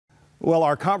Well,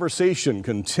 our conversation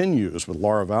continues with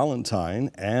Laura-Valentine,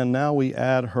 and now we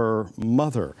add her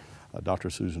mother,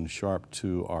 Dr. Susan Sharp,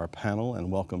 to our panel,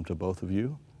 and welcome to both of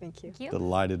you. Thank you. Thank you.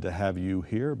 Delighted to have you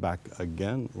here back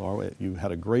again. Laura, you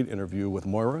had a great interview with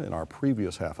Moira in our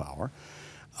previous half hour.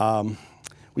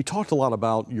 We talked a lot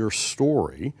about your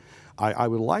story. I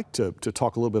would like to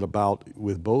talk a little bit about,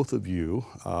 with both of you,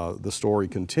 the story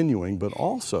continuing, but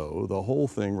also the whole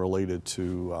thing related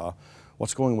to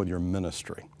what's going on with your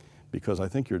ministry. Because I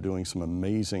think you're doing some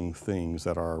amazing things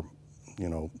that are, you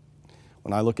know,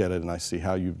 when I look at it and I see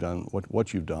how you've done,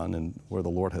 what you've done and where the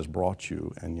Lord has brought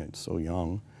you, and yet so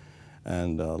young,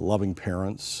 and loving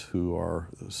parents who are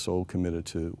so committed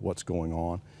to what's going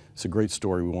on. It's a great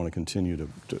story we want to continue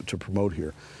to promote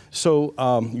here. So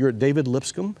you're at David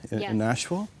Lipscomb in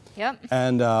Nashville? Yep.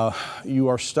 And you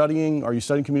are studying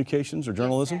communications or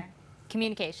journalism? Yes, sir.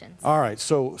 Communications. All right,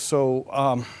 so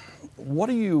what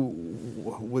are you,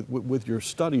 with your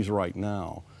studies right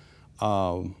now,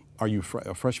 are you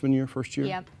a freshman year, first year?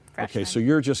 Yep, freshman. Okay, so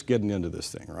you're just getting into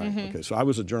this thing, right? Mm-hmm. Okay, so I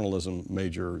was a journalism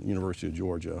major at University of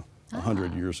Georgia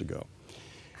 100 years ago.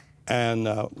 And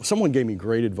someone gave me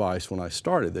great advice when I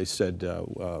started. They said,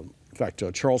 in fact,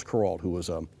 Charles Kuralt, who was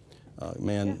a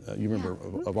man, you remember,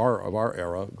 of our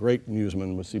era, great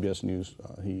newsman with CBS News,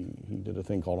 he did a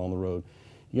thing called On the Road.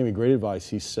 He gave me great advice.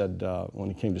 He said, when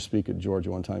he came to speak at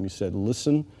Georgia one time, he said,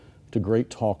 listen to great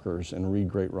talkers and read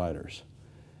great writers.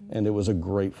 And it was a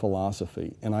great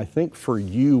philosophy. And I think for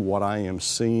you, what I am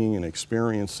seeing and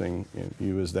experiencing in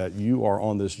you is that you are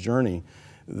on this journey,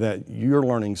 that you're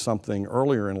learning something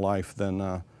earlier in life than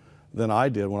I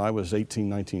did when I was 18,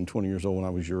 19, 20 years old, when I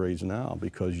was your age now,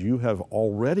 because you have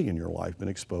already in your life been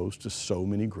exposed to so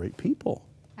many great people.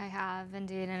 I have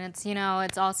indeed, and it's, you know,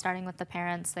 it's all starting with the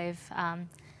parents. They've,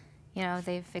 you know,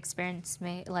 they've experienced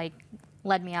me, like,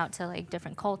 led me out to like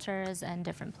different cultures and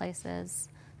different places.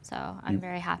 So I'm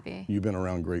very happy. You've been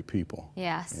around great people.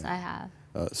 Yes, yeah. I have.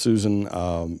 Susan,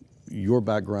 your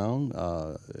background,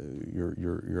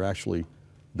 you're actually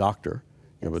doctor.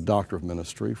 You have a doctor of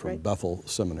ministry from Bethel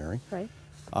Seminary. Right.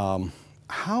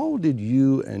 How did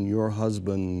you and your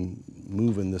husband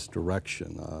move in this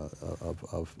direction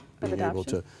of being able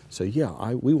to say,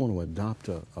 yeah, we want to adopt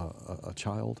a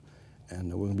child,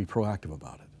 and we're going to be proactive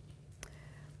about it?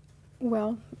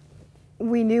 Well,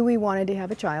 we knew we wanted to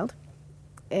have a child,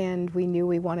 and we knew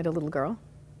we wanted a little girl,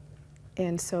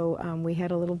 and so we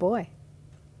had a little boy,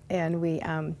 and we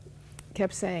I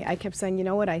kept saying, you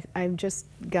know what,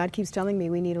 God keeps telling me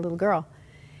we need a little girl.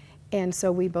 And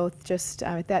so we both just,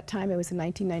 at that time it was in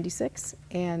 1996,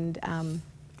 and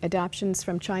adoptions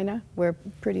from China were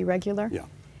pretty regular. Yeah.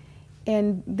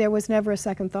 And there was never a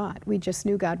second thought. We just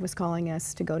knew God was calling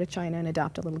us to go to China and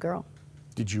adopt a little girl.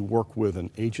 Did you work with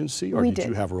an agency, or did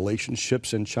you have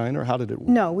relationships in China, or how did it work?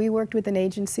 No, we worked with an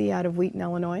agency out of Wheaton,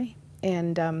 Illinois,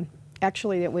 and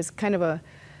actually it was kind of a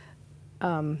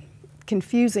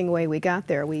confusing way we got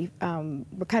there. We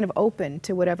were kind of open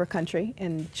to whatever country,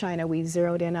 and China we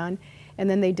zeroed in on, and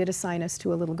then they did assign us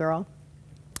to a little girl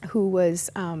who was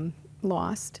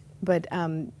lost, but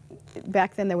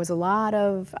back then there was a lot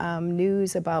of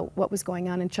news about what was going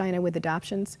on in China with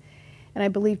adoptions, and I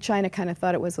believe China kind of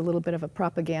thought it was a little bit of a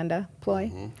propaganda ploy,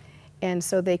 and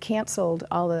so they canceled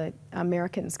all the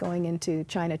Americans going into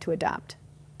China to adopt,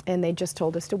 and they just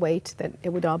told us to wait, that it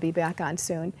would all be back on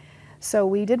soon. So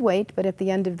we did wait, but at the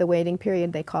end of the waiting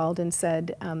period, they called and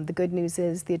said, the good news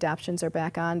is the adoptions are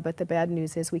back on, but the bad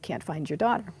news is we can't find your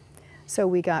daughter. So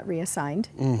we got reassigned,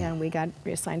 and we got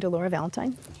reassigned to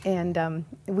Laura-Valentine. And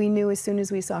we knew as soon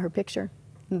as we saw her picture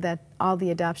that all the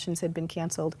adoptions had been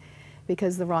canceled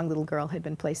because the wrong little girl had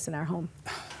been placed in our home.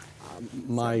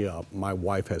 My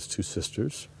wife has two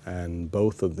sisters, and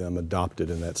both of them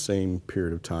adopted in that same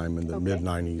period of time in the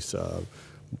mid-90s.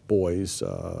 Boys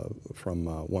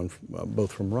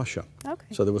both from Russia. Okay.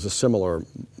 So there was a similar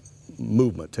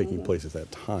movement taking place at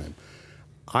that time.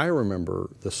 I remember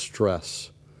the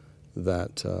stress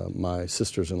that my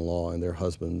sisters-in-law and their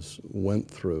husbands went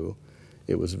through.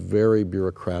 It was very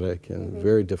bureaucratic and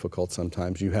very difficult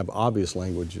sometimes. You have obvious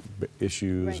language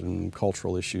issues and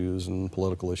cultural issues and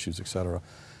political issues, etc.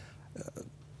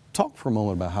 Talk for a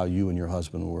moment about how you and your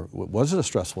husband were. Was it a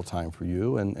stressful time for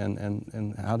you,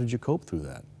 and how did you cope through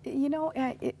that? You know,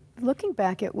 looking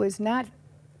back, it was not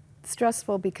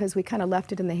stressful because we kind of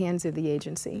left it in the hands of the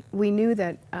agency. We knew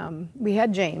that we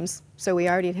had James, so we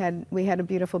had a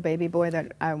beautiful baby boy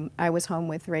that I was home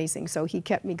with raising, so he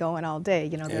kept me going all day.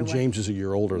 You know. And James is a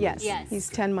year older than you. Yes, he's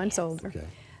 10 months older. Okay.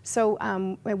 So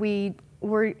we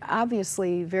were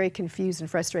obviously very confused and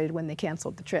frustrated when they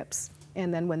canceled the trips.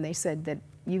 And then when they said that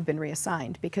you've been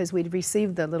reassigned, because we'd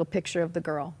received the little picture of the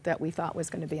girl that we thought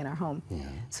was going to be in our home. Yeah.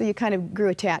 So you kind of grew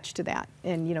attached to that.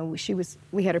 And, you know,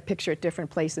 we had her picture at different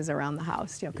places around the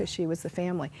house, you know, because she was the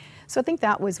family. So I think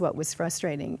that was what was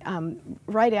frustrating.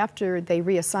 Right after they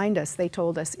reassigned us, they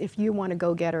told us, if you want to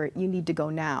go get her, you need to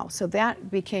go now. So that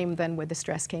became then where the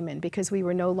stress came in, because we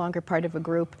were no longer part of a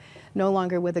group, no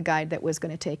longer with a guide that was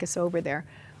going to take us over there.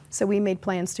 So we made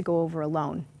plans to go over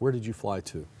alone. Where did you fly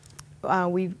to?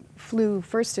 We flew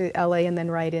first to LA and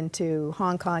then right into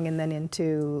Hong Kong and then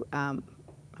into, I'm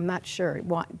not sure,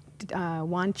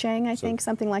 Wancheng, I think,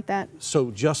 something like that. So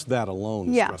just that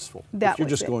alone is stressful. That if you're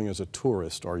was just it. going as a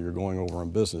tourist or you're going over on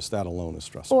business, that alone is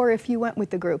stressful. Or if you went with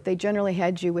the group, they generally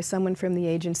had you with someone from the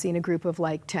agency in a group of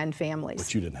like 10 families.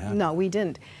 But you didn't have No, that. we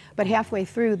didn't. But halfway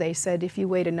through, they said, if you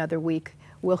wait another week,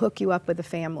 we'll hook you up with a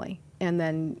family, and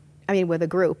then, I mean, with a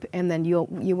group, and then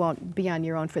you won't be on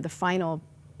your own for the final,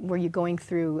 where you're going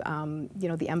through, you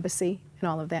know, the embassy and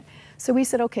all of that. So we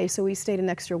said, okay, so we stayed an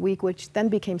extra week, which then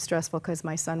became stressful because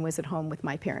my son was at home with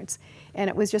my parents. And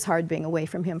it was just hard being away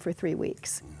from him for 3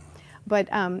 weeks. But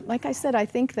like I said, I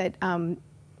think that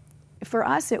for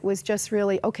us, it was just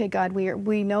really, okay, God,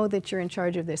 we know that you're in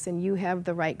charge of this and you have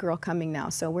the right girl coming now,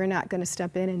 so we're not going to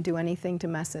step in and do anything to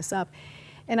mess us up.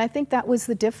 And I think that was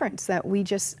the difference, that we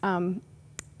just,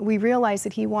 we realized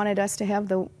that he wanted us to have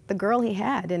the girl he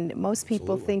had. And most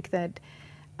people think that,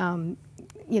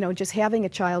 you know, just having a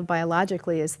child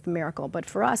biologically is the miracle. But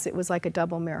for us, it was like a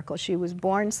double miracle. She was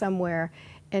born somewhere,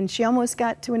 and she almost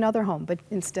got to another home, but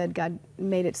instead God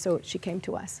made it so she came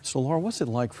to us. So Laura, what's it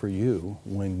like for you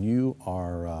when you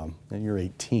are, and you're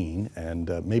 18,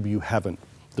 and maybe you haven't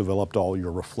developed all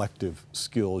your reflective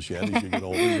skills yet as you get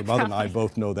older? Your mother and I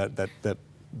both know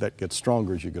that gets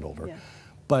stronger as you get older. Yeah.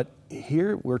 But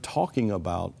here we're talking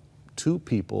about two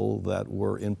people that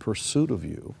were in pursuit of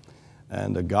you,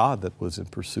 and a God that was in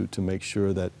pursuit to make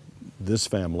sure that this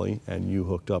family and you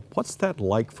hooked up. What's that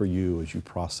like for you as you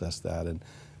process that and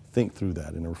think through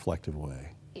that in a reflective way?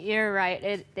 You're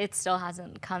right. It still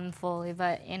hasn't come fully,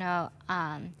 but you know,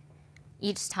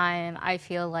 each time I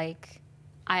feel like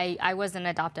I wasn't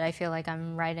adopted. I feel like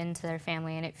I'm right into their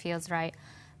family, and it feels right.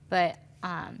 But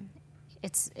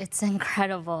it's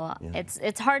incredible. Yeah.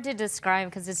 It's hard to describe,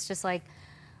 because it's just like,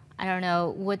 I don't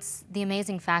know. What's the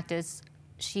amazing fact is,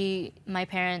 my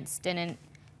parents didn't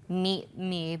meet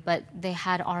me, but they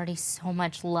had already so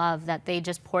much love that they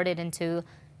just poured it into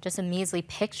just a measly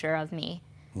picture of me.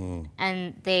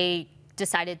 And they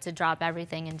decided to drop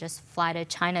everything and just fly to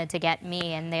China to get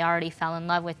me, and they already fell in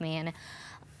love with me. And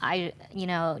you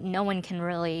know, no one can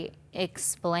really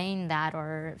explain that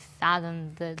or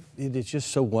fathom the... It's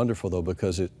just so wonderful, though,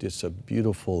 because it's a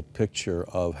beautiful picture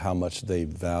of how much they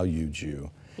valued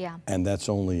you. Yeah. And that's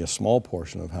only a small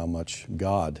portion of how much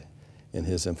God, in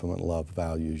His infinite love,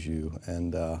 values you.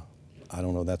 And I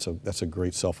don't know, that's a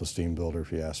great self-esteem builder,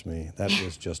 if you ask me. That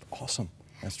is just awesome.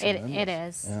 That's tremendous. It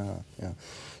is. Yeah, yeah.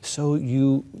 So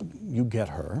you get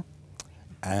her,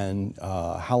 and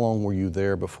how long were you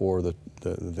there before the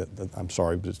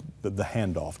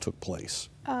handoff took place?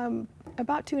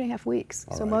 About 2.5 weeks.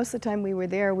 All so right. most of the time we were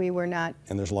there, we were not.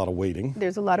 And there's a lot of waiting.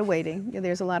 There's a lot of waiting.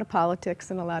 There's a lot of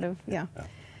politics and a lot of, yeah.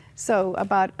 So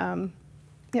about,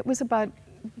 it was about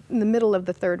in the middle of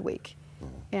the 3rd week.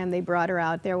 And they brought her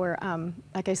out. There were,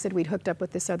 like I said, we'd hooked up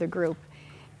with this other group.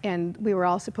 And we were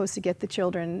all supposed to get the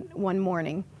children one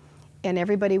morning. And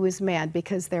everybody was mad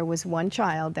because there was one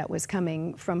child that was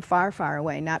coming from far, far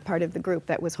away, not part of the group,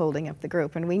 that was holding up the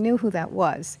group. And we knew who that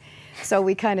was. So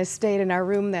we kind of stayed in our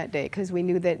room that day because we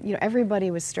knew that, you know, everybody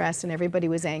was stressed and everybody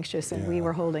was anxious, and we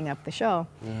were holding up the show.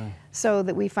 So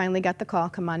that we finally got the call,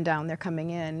 come on down, they're coming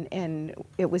in. And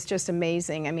it was just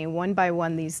amazing. I mean, one by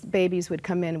one, these babies would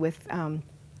come in with,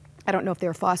 I don't know if they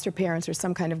were foster parents or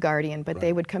some kind of guardian, but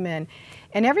they would come in.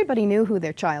 And everybody knew who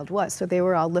their child was, so they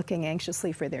were all looking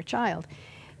anxiously for their child.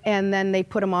 And then they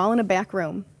put them all in a back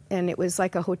room, and it was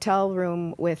like a hotel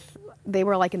room with, they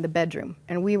were like in the bedroom,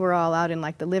 and we were all out in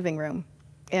like the living room.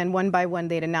 And one by one,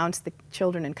 they'd announce the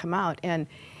children and come out. And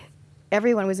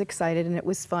everyone was excited, and it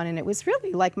was fun, and it was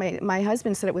really like, my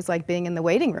husband said it was like being in the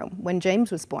waiting room when James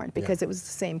was born, because it was the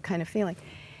same kind of feeling.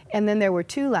 And then there were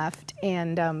 2 left,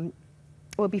 and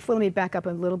well, before, let me back up a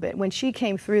little bit. When she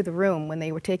came through the room, when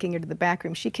they were taking her to the back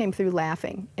room, she came through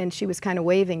laughing, and she was kind of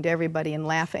waving to everybody and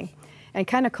laughing, and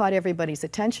kind of caught everybody's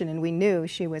attention, and we knew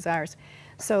she was ours.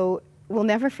 So we'll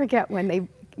never forget when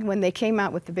they came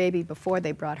out with the baby before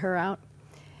they brought her out.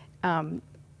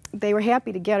 They were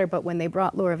happy to get her, but when they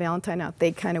brought Laura-Valentine out,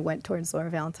 they kind of went towards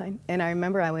Laura-Valentine. And I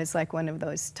remember I was like one of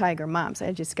those tiger moms.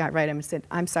 I just got right up and said,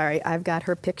 "I'm sorry, I've got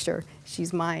her picture.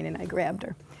 She's mine," and I grabbed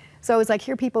her. So it was like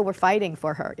here people were fighting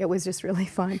for her. It was just really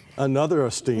fun. Another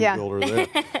esteemed Yeah. builder there.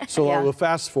 So Yeah. we'll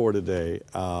fast forward today.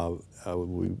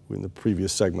 In the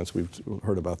previous segments, we've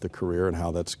heard about the career and how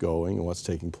that's going and what's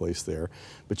taking place there.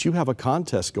 But you have a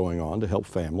contest going on to help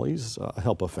families,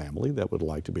 help a family that would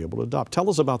like to be able to adopt. Tell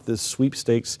us about this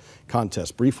sweepstakes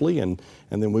contest briefly, and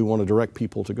then we want to direct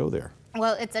people to go there.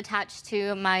 Well, it's attached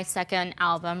to my second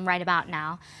album, Right About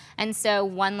Now. And so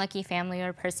one lucky family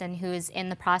or person who is in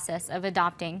the process of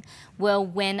adopting will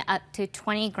win up to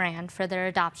 20 grand for their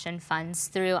adoption funds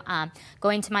through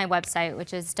going to my website,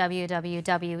 which is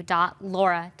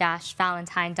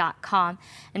www.laura-valentine.com,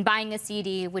 and buying a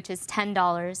CD, which is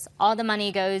 $10. All the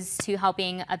money goes to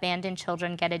helping abandoned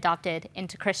children get adopted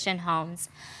into Christian homes.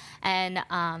 And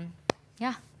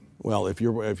yeah. Well,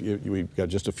 we've got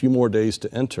just a few more days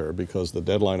to enter because the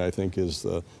deadline, I think, is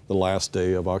the last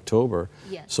day of October.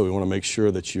 Yes. So we want to make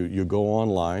sure that you go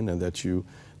online and that you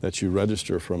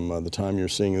register from the time you're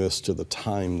seeing this to the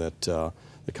time that the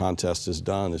contest is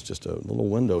done. It's just a little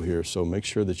window here. So make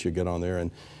sure that you get on there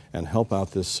and help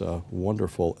out this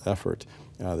wonderful effort.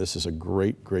 This is a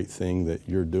great, great thing that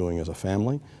you're doing as a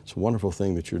family. It's a wonderful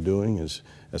thing that you're doing as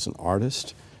an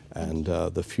artist. And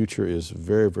the future is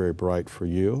very, very bright for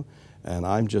you. And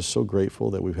I'm just so grateful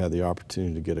that we've had the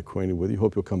opportunity to get acquainted with you.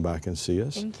 Hope you'll come back and see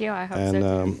us. Thank you. I hope and,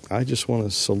 so too. I just want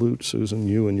to salute, Susan,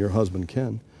 you and your husband,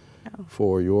 Ken,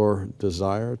 for your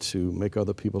desire to make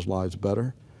other people's lives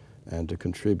better and to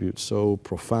contribute so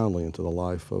profoundly into the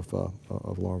life of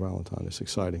Laura-Valentine. It's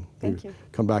exciting. Thank you.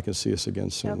 Come back and see us again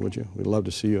soon, Okay. would you? We'd love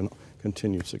to see you and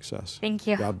continued success. Thank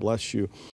you. God bless you.